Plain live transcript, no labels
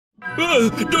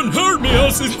Don't hurt me,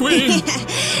 Ozzy's queen!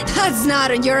 That's not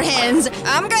in your hands.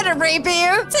 I'm gonna rape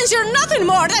you, since you're nothing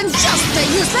more than just a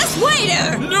useless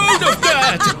waiter! None of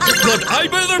that! But I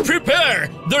better prepare!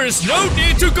 There is no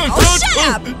need to confront— Oh, shut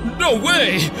up! No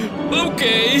way!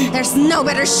 Okay. There's no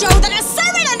better show than a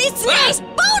seven on its knees!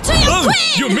 Bow to your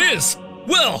queen! You miss!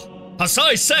 Well, as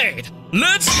I said,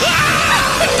 let's—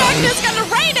 The darkness gonna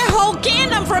reign the whole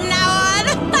kingdom from now on!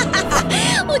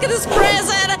 Look at this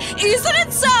present! Isn't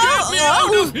it so? Get me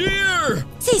out of here!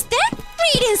 Sister?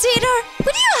 Greetings, sweetheart!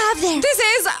 What do you have there? This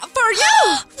is for you!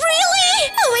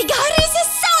 Really? Oh my god, this is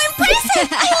so impressive!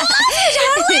 I love you,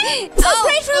 darling! So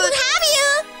grateful to have you!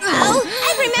 Oh,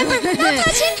 I remember! No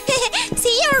touching!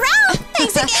 See you around!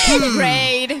 Thanks again!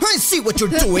 Great! I see what you're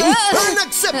doing!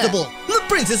 Unacceptable! The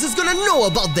princess is gonna know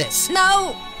about this!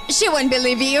 No, she won't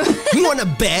believe you. You wanna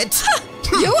bet?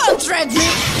 You won't threat me,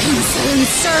 insolent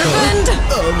servant!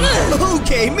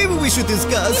 Okay, maybe we should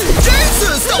discuss.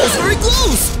 Jesus, that was very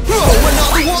close! Oh,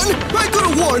 another one! I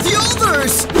could've warned the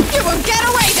others! You won't get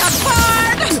away that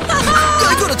far!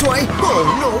 I gotta try! Oh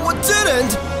no, I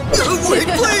didn't!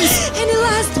 Wait, please! Any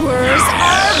last words?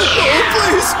 Oh,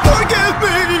 please, forgive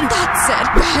me! That's it,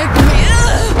 beg me!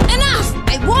 Enough!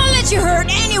 I won't let you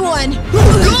hurt anyone!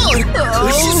 Oh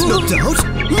God! She slipped out!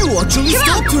 You actually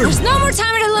stopped her! There's no more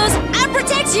time to lose! I'll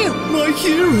protect you! My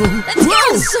hero! Let's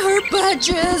go, sir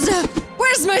badges!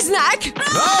 Where's my snack?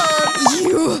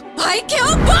 You! I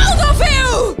killed both of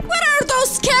you! What are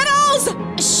those kettles?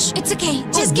 Shh, it's okay.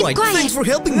 Just keep quiet. Thanks for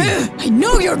helping me. I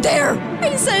know you're there.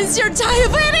 I sense your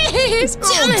diabetes.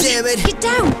 Damn it! Get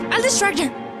down. I'll distract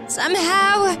her.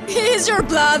 Somehow, is your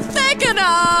blood thick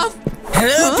enough?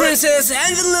 Hello, princess.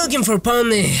 I've been looking for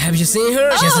Pomni. Have you seen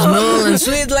her? She's small and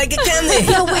sweet like a candy.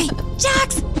 No way.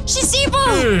 Jax, she's evil.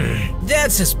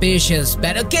 That's suspicious,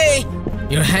 but okay.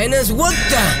 Your Highness, what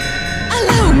the?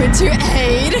 Allow me to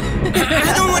aid.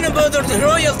 I don't want to bother the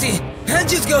royalty. I'll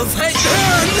just go fight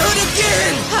her. Not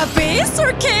again. Happy,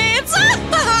 sir kids?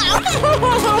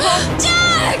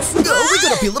 Jax! We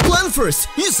gotta peel the plan first.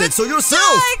 You said so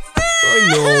yourself. I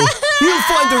know. We'll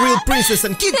find the real princess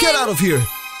and keep Cat out of here.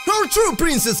 Our true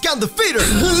princess can't defeat her.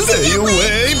 Stay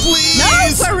away, please.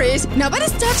 No worries.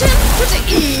 Nobody's touching what to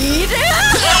eat.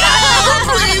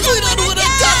 Please, we don't want to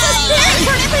die.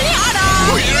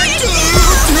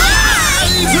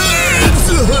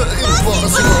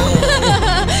 Impossible.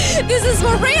 This is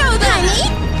for real, then.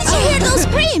 Did you hear those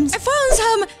screams? I found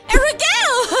some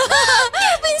Ragatha.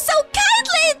 You've been so kind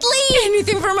lately.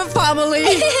 Anything from a family.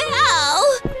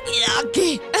 Oh.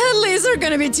 Yucky. At least we're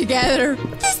gonna be together.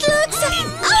 This looks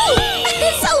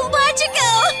so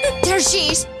magical. There she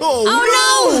is. Oh no.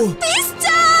 no! This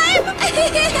time. I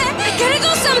gotta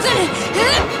do something.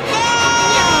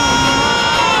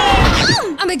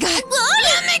 Oh my god.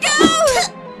 Let me go.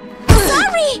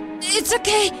 Sorry. It's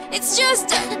okay. It's just...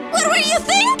 what were you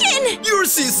thinking? Your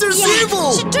sister's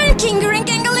evil! She turned Kinger and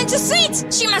Gangle into sweets.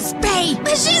 She must pay.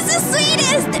 But she's the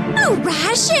sweetest. Oh,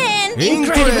 ration.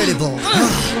 Incredible.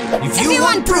 If you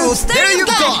want proof, there you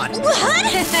go. What?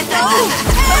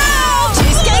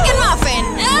 Cheesecake and muffin.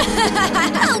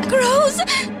 Oh, gross.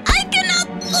 I cannot...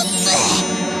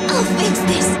 I'll fix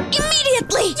this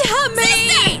immediately. Yummy.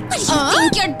 Sister, what do you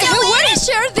think you're doing? I want to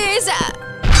share this.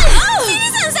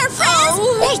 Citizens are friends!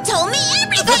 They told me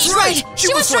everything! That's right! She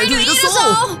was trying to eat us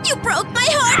all! You broke my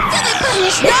heart! You'll be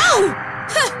punished! No!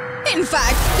 In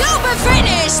fact, you'll be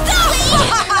finished!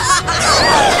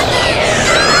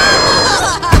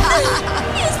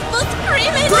 He's both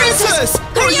screaming! Princess!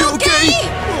 Are you okay?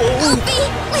 Opie,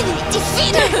 we need to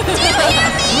defeat her! Do you hear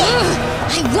me?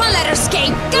 I won't let her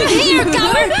escape! Come here,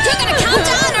 coward! You're gonna count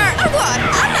on her! Or what?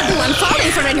 I'm not the one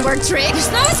falling for any word trick! There's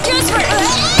no excuse for it!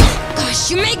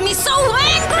 Gosh, you make me so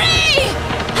angry!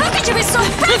 How could you be so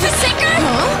profit-seeker?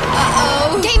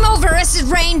 Uh-oh. Game over, Acid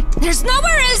Rain. There's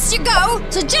nowhere else to go,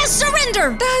 so just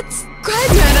surrender. That's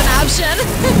quite not an option.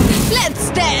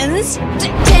 Let's dance.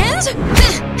 Dance?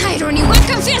 I don't even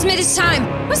confuse me this time.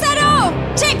 Was that all?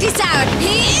 Check this out.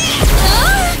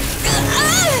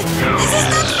 This is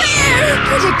not fair.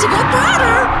 Predictable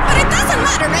brother. But it doesn't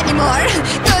matter anymore.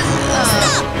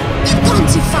 Stop! You've gone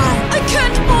too far. I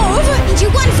can't move. And you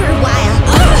won for a while.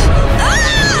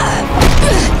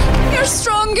 You're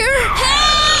stronger.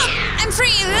 Help! I'm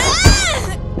free.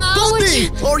 Pomni,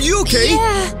 are you okay?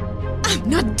 Yeah. I'm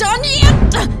not done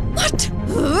yet. What?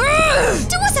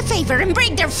 Do us a favor and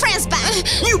bring their friends back.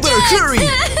 You better hurry.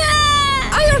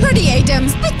 I already ate them.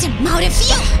 Spit them out of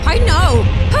you. I know.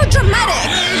 How dramatic.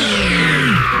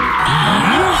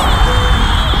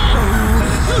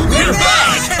 We're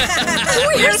back!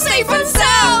 We're safe and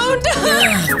sound!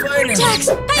 Jax,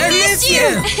 Jax! I missed you!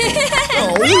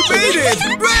 Oh, we made it!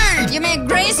 Great! You make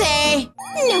Gracie!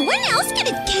 No one else can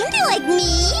get candy like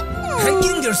me! And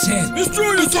Ginger said,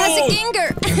 Destroy us That's a all! Ginger!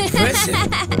 impressive.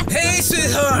 Hey,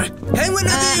 sweetheart, I wanna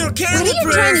do your candy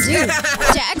What are you trying to do?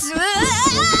 press. Jax!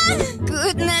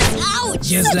 Goodness! Ouch!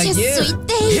 Just Such like a you. sweet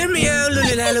thing! Hear me out,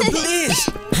 Lulilalo, please.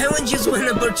 I want just one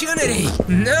opportunity.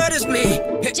 Notice me.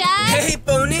 Jax? Hey,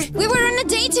 Pony. We were on a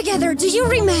date together, do you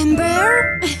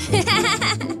remember?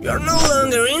 You're no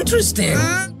longer interested.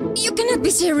 You cannot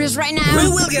be serious right now. We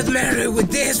will get married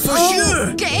with this for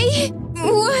sure. Okay?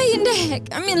 Why in the heck?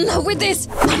 I'm in love with this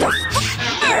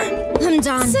motherfucker! I'm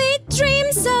done. Sweet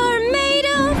dreams are made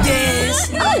of... Yes.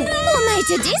 Oh, who am I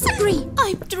to disagree?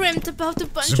 I dreamt about a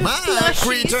bunch Smile, of plushies.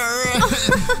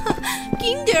 creature!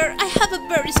 Ginger, I have a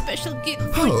very special gift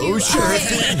for you. Oh, sure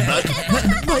thing,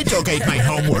 but might locate my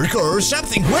homework or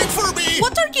something. Wait for me!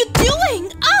 What are you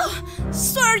doing? Oh,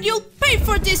 sir, you'll pay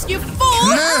for this, you fool!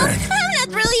 I'm not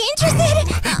really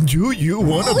interested. Do you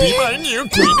wanna be my new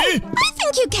queenie? I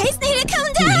think you guys need to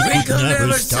calm down. We can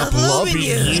never stop loving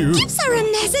you. Gifts are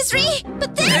unnecessary,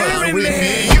 but then... Marry with me.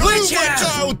 me. Watch Watch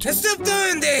out. Stop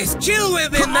doing this. Chill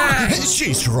with me, man.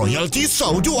 She's royalty,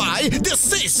 so do I.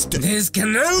 Desist! This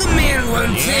can only mean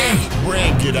one thing.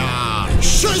 Bring it on!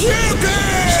 Shut Shut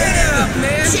up,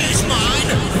 man. She's mine!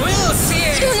 We'll see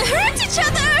it. Gonna hurt each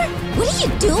other. What are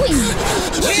you doing?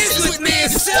 Kiss with me,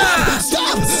 stop.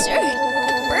 Stop! Sir,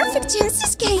 a perfect chance to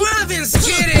escape. Robin's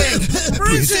kidding.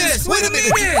 Princess, wait a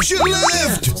minute. She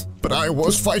left! But I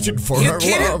was fighting for You her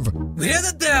kidding? love.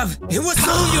 Without a doubt, it was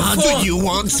all your fault. Do you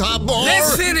want some more?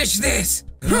 Let's finish this.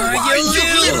 Why, You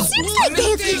you little... Seems like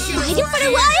they've been fighting for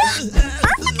a while.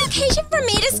 Perfect occasion for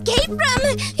me to escape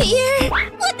from here.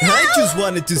 What now? I just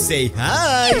wanted to say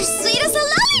hi. You're sweet as a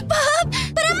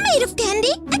lollipop, but I'm made of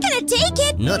candy. I cannot take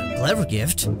it. Not a clever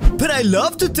gift. But I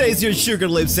love to taste your sugar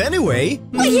lips anyway.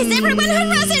 Why is everyone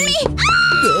harassing me?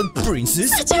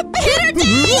 Princess. Such a bitter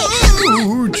day.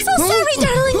 I'm so sorry,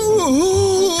 darling.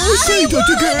 Oh, say that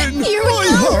again. Here we My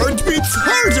go. heart beats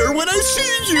harder when I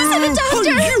see you. Listen,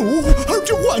 doctor. You are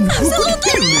the one who could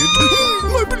Absolutely. heal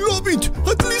it. My beloved,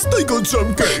 at least I got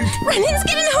some cake. Brennan's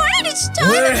getting horrid each time.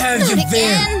 Where have Not you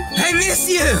been? again. I miss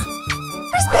you.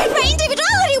 Respect my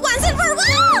individuality once and for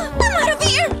all. I'm out of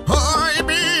here. Ay,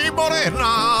 mi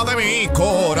morena de mi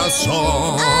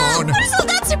corazón. What is all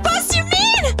that supposed to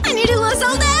mean? I need to lose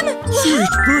all them. Sweet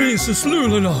Princess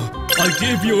Lulina, I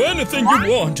give you anything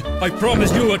you want. I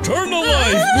promise you eternal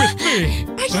life with me.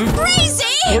 Are you crazy?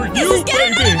 For This you, is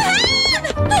getting baby. out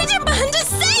of hand. I demand a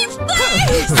safe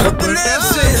place. Open up,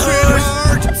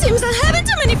 sweetheart. It seems that having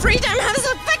too many free time has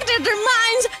affected their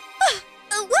minds.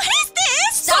 What is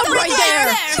this? Stop right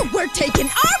there. You were taking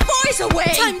our boys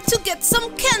away. Time to get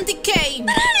some candy cane.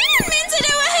 But I didn't mean to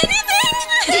do anything.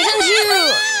 Didn't you?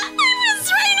 I was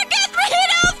trying to get rid of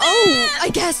them. Oh, I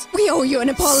guess we owe you an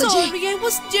apology. Sorry, I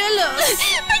was jealous.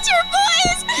 But your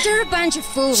boys! You're a bunch of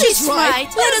fools. She's right.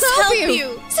 Let us help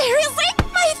you. Seriously?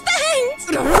 My thanks!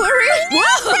 Don't worry.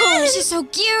 Whoa! She's so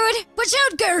cute. Watch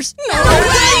out, girls. No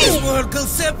This way! world could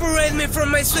separate me from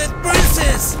my sweet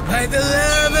princess. By the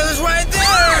love that was right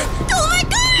there. Oh my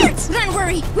God! Don't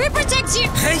worry. We'll protect you.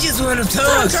 I just want to Don't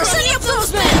talk. trust any of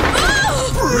those men.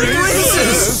 Oh!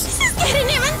 Princess. This is getting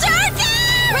even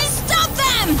darker! We stop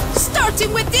them!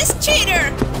 Starting with this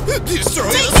cheater. Destroy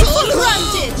Take us it for all.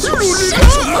 granted.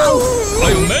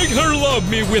 I'll make her love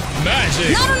me with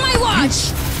magic. Not on my watch!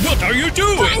 What are you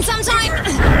doing? Find some time!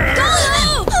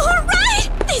 Go! Alright!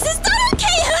 This is total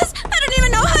chaos! I don't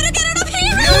even know how to get out of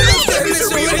here! That is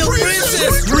a real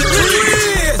princess.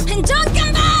 Retreat. And don't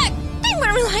come back! They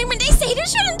weren't lying when they say they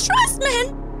shouldn't trust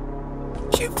men!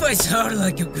 She fights hard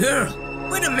like a girl.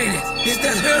 Wait a minute. Is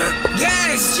that her?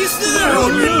 Guys, she's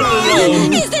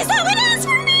there. Is this how it ends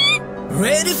for me?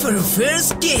 Ready for a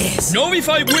first kiss. Know if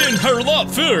I win her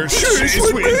love first. She's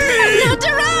with me. Not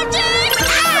around it!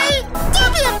 Hey!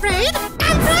 Don't be afraid!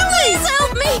 I'm friendly! Please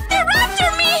help me! They're after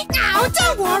me! Ow,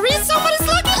 don't worry! Somebody's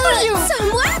looking for you!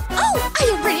 Someone? Oh, I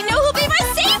already know who'll be my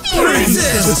savior!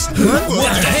 Princess.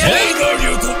 What the heck? How are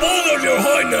you to bother your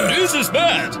highness? This is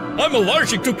bad. I'm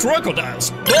allergic to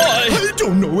crocodiles. Bye. I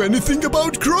don't know anything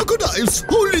about crocodiles.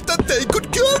 Only that they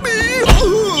could kill me.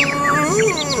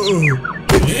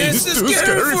 This is too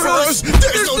scary for us.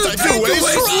 There's no time to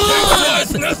waste.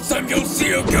 That's next time you'll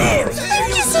see a girl.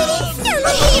 You see? You're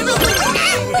my hero!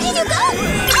 Where did you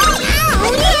go?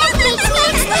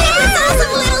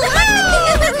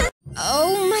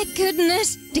 Oh my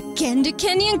goodness! The Candy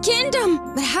Canyon Kingdom!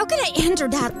 but how can I enter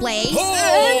that place?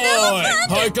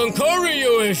 I can carry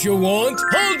you if you want.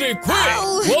 Hold it quick.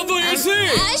 Oh, What do you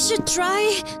think? I should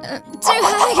try to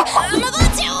hug. I'm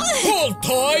about to. Hold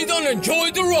tight and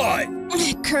enjoy the ride.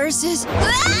 Curses.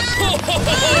 Yeah!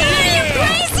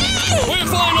 Crazy! We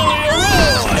finally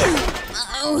arrived.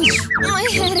 Ouch, my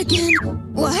head again.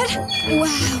 What?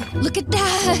 Wow, look at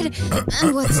that.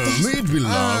 And what's this? It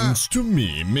belongs to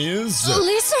me, miss. A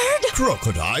lizard?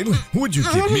 Crocodile, would you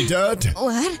give me that?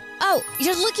 What? Oh,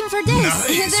 you're looking for this.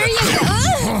 Nice. There you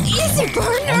go. Easy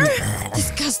corner.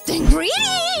 Disgusting.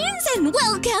 Greetings and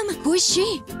welcome. Who is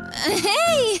she?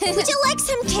 Hey, would you like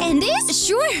some candies?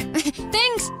 Sure.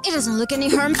 Thanks. It doesn't look any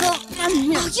harmful.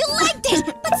 Oh, you liked it,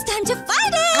 but it's time to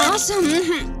fight it.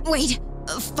 Awesome. Wait.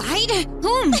 Fight?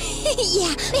 Whom?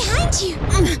 Yeah, behind you.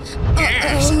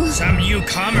 Yes, some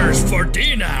newcomers for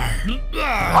dinner.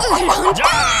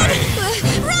 Die!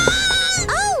 Run!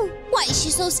 Oh, why is she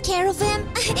so scared of him?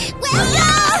 Well,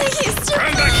 no, he's too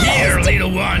Come back here,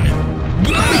 little one.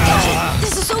 Oh my gosh,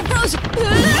 this is so gross.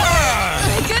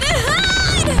 I couldn't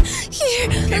hide. Here.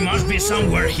 He must be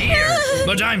somewhere here,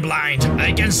 but I'm blind.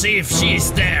 I can see if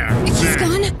she's there. He's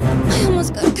gone. I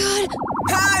almost got caught.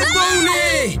 Hi,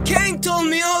 Pomni! Caine told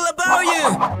me all about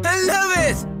you! I love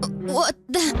it! What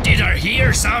the? Did I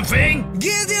hear something?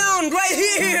 Gideon, right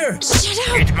here! Shut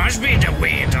up! It must be the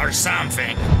wind or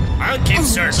something. I'll keep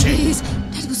searching. Jeez,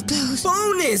 that was close.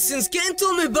 Pomni, since Caine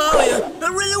told me about you, I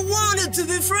really wanted to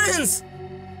be friends!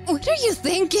 What are you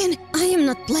thinking? I am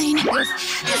not playing your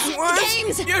What?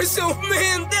 games. You're so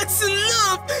mean! That's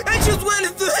enough! I just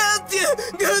wanted to help you!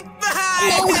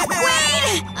 Goodbye! Oh,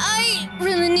 wait! I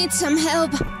really need some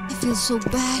help. I feel so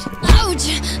bad. Ouch!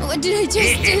 What did I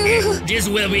just do? This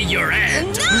will be your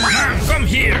end. No! Come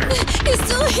here. He's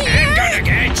still here! I'm gonna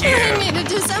get you. I need to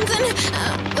do something.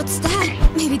 What's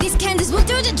that? Maybe these candies will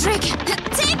do the trick.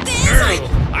 Take this! Girl,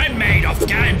 I'm made of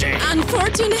candy.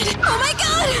 Unfortunate. Oh my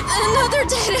god! Another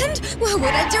dead end! What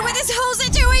would I do with this whole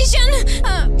situation?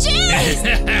 Jeez!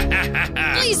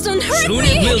 Please don't hurt Soon me!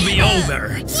 it will be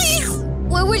over. Please!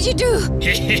 What would you do?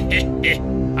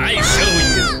 I show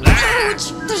you.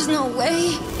 Ouch! There's no way.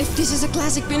 If this is a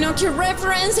classic Pinocchio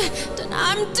reference, then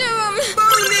I'm doomed.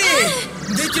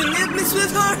 Pomni! Did you need me,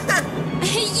 sweetheart?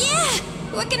 Yeah!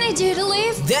 What can I do to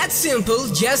leave? That's simple,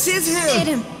 just hit Hit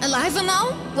him! him. Alive and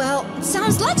all? Well, it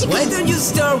sounds logical. Why don't you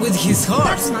start with his heart?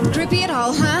 That's not creepy at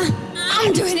all, huh?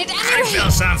 I'm doing it I anyway.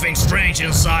 feel something strange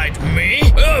inside me.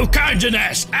 Oh,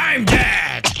 kindness, I'm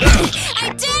dead.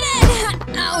 I did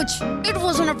it! Ouch! It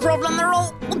wasn't a problem at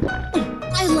all.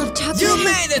 I love chocolate. You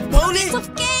made it, Pomni! Piece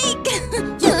of cake!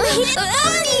 You made it,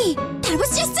 Pomni! That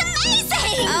was just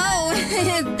amazing! Oh,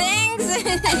 thanks!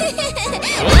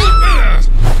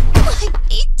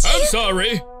 I'm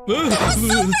sorry. That was so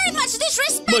very much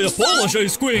disrespectful! My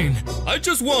apologies, Queen. I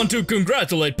just want to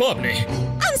congratulate Pomni.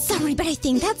 I'm sorry, but I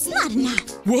think that's not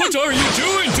enough. What are you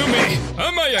doing to me?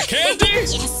 Am I a candy?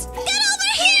 Yes! Get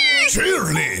over here!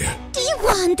 Surely. Do you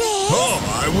want this? Oh,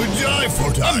 I would die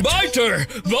for that. A biter!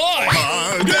 Bye!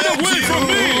 Get away from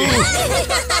me!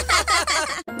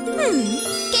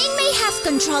 Caine may have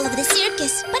control of the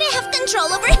circus, but I have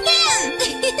control over him!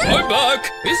 I'm back!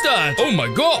 Is that? Oh my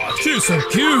god, she's so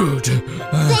cute!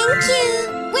 Thank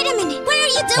you! Wait a minute, what are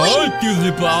you doing? Hi,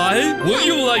 cutie pie! Would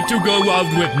you like to go out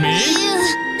with me? Ew,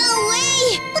 no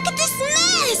way! Look at this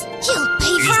mess! You'll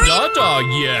pay Is for it! that a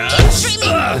yes?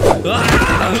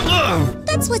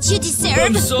 That's what you deserve!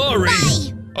 I'm sorry!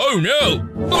 Bye! Oh no!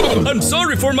 I'm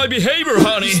sorry for my behavior,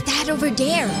 honey! That over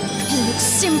there? It looks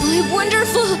simply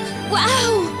wonderful!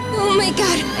 Wow! Oh my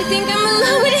god, I think I'm in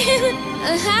love with him!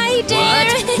 Hi there!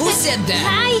 What? Who said that?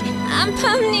 Hi, I'm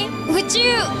Pomni. Would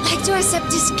you like to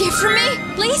accept this gift from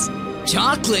me, please?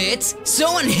 Chocolates?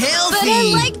 So unhealthy! But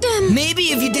I like them!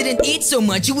 Maybe if you didn't eat so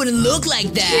much, you wouldn't look like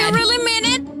You that! really mean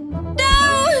it?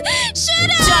 No!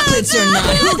 Shut up! Chocolates or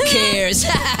not, who cares?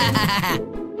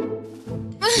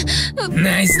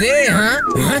 Nice day, huh?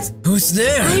 What? Who's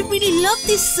there? I really love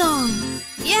this song.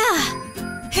 Yeah.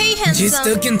 Hey, handsome. She's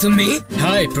talking to me?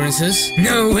 Hi, princess.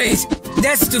 No, wait.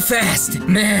 That's too fast.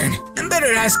 Man, I'm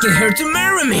better asking her to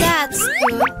marry me. That's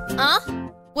good. Huh?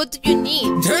 What do you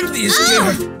need? Don't be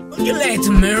scared. Would you like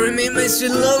to marry me, my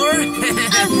sweet lover?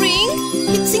 A ring?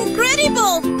 It's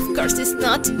incredible. Of course it's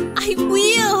not. I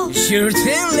will. Sure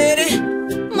thing, lady.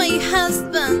 My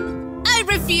husband. I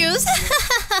refuse.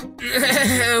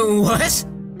 What?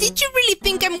 Did you really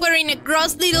think I'm wearing a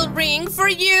gross little ring for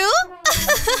you?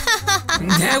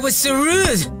 That was so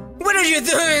rude. What are you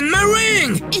doing? My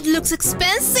ring! It looks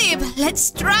expensive.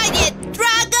 Let's try it.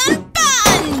 Dragon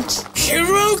Punch!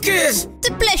 Hirokus!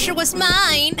 The pleasure was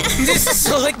mine. This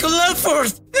is all I could love for!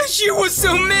 She was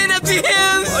so mean at the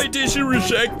end! Why did she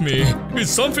reject me? Is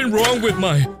something wrong with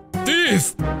my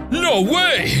teeth? No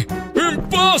way!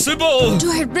 Impossible!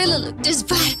 Do I really look this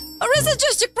bad? Or is it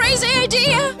just a crazy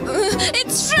idea?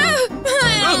 It's true!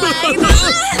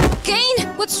 Caine,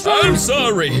 what's wrong? I'm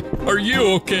sorry. Are you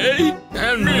okay?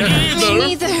 I'm Me not. neither. Me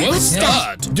neither. What's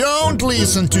that? Don't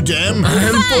listen to them.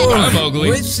 I'm poor. I'm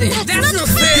ugly. That's not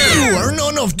fair! You are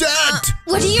none of that.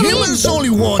 What do you mean? Humans only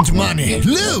want money.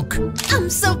 Look. I'm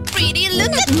so pretty.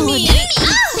 Look at More me. than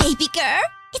me. Baby girl,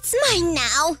 it's mine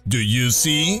now. Do you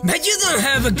see? But you don't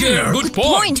have a girl! Good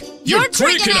point. You're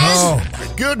tricking tricking us. Oh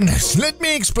my goodness. Let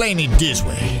me explain it this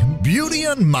way. Beauty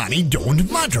and money don't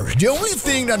matter. The only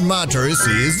thing that matters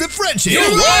is the friendship. You're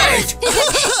right.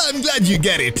 I'm glad you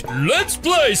get it. Let's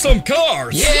play some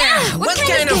cards. Yeah! what What kind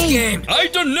kind of of game? I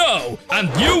don't know, and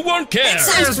you won't care.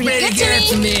 Sounds pretty pretty good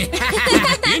to good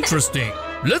to me! Interesting.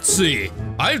 Let's see.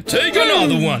 I'll take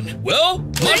another one. Well,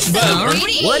 much better.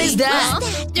 What is that?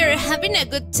 They're having a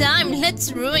good time.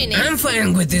 Let's ruin it. I'm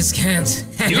fine with this can't.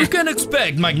 You can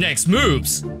expect my next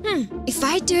moves. If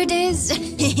I do this,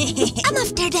 I'm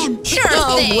after them. Sure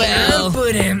thing. I'll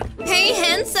put him. Hey,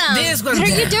 handsome. This one What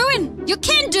are you down. doing? You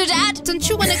can't do that. Don't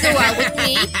you want to go out with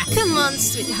me? Come on,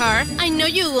 sweetheart. I know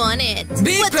you want it.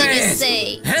 Be What did you quiet.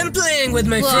 say? I'm playing with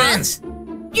my What? friends.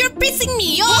 You're pissing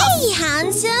me off. Hey,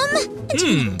 handsome. Do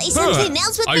you play something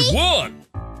else with I me? won.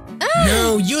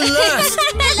 No, you lost.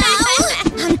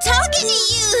 Hello? I'm talking to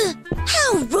you.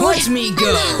 How rude. Watch me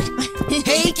go.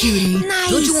 Hey, cutie. Nice.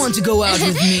 Don't you want to go out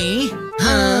with me?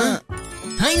 Huh?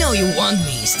 I know you want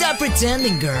me. Stop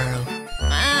pretending, girl.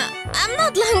 I'm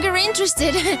not longer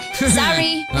interested.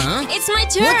 Sorry. Huh? It's my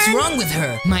turn. What's wrong with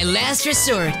her? My last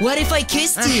resort. What if I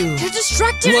kissed you? You're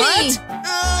distracting me. What?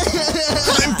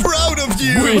 I'm proud of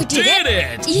you. We did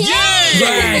it. Yay!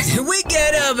 Right, we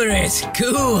get over it.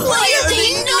 Cool. Why are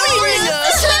they ignoring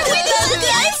us?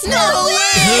 Guys, no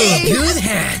way. Oh, good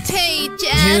hand. Hey, You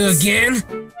Jax. again?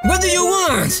 What do you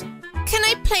want? Can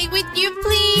I play with you,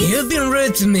 please? You've been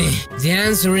rude to me. The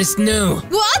answer is no.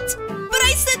 What? But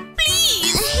I said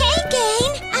please. Hey,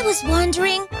 Caine. I was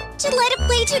wondering, to let us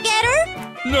play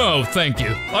together? No, thank you.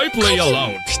 I play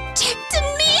alone. Protecting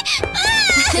me?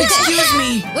 Excuse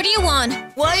me. What do you want?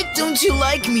 Why don't you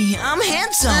like me? I'm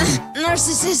handsome.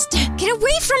 Narcissist, get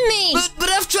away from me. But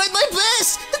I've tried my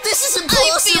best. This is I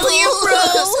impossible. feel you, bro.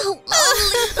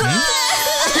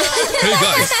 Hey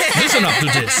guys, listen up to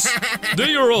this.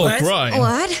 They are all crying.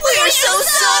 What? We are so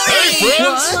sorry. Hey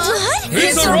friends, What?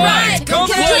 it's alright. Come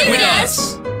play with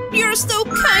us. You're so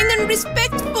kind and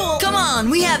respectful. Come on,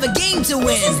 we have a game to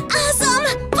win. Awesome!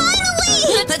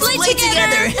 Finally! Let's play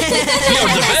together.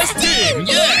 You're the best team.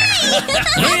 Yeah.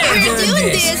 We're We're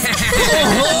doing this.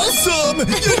 Awesome. You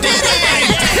did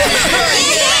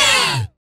it.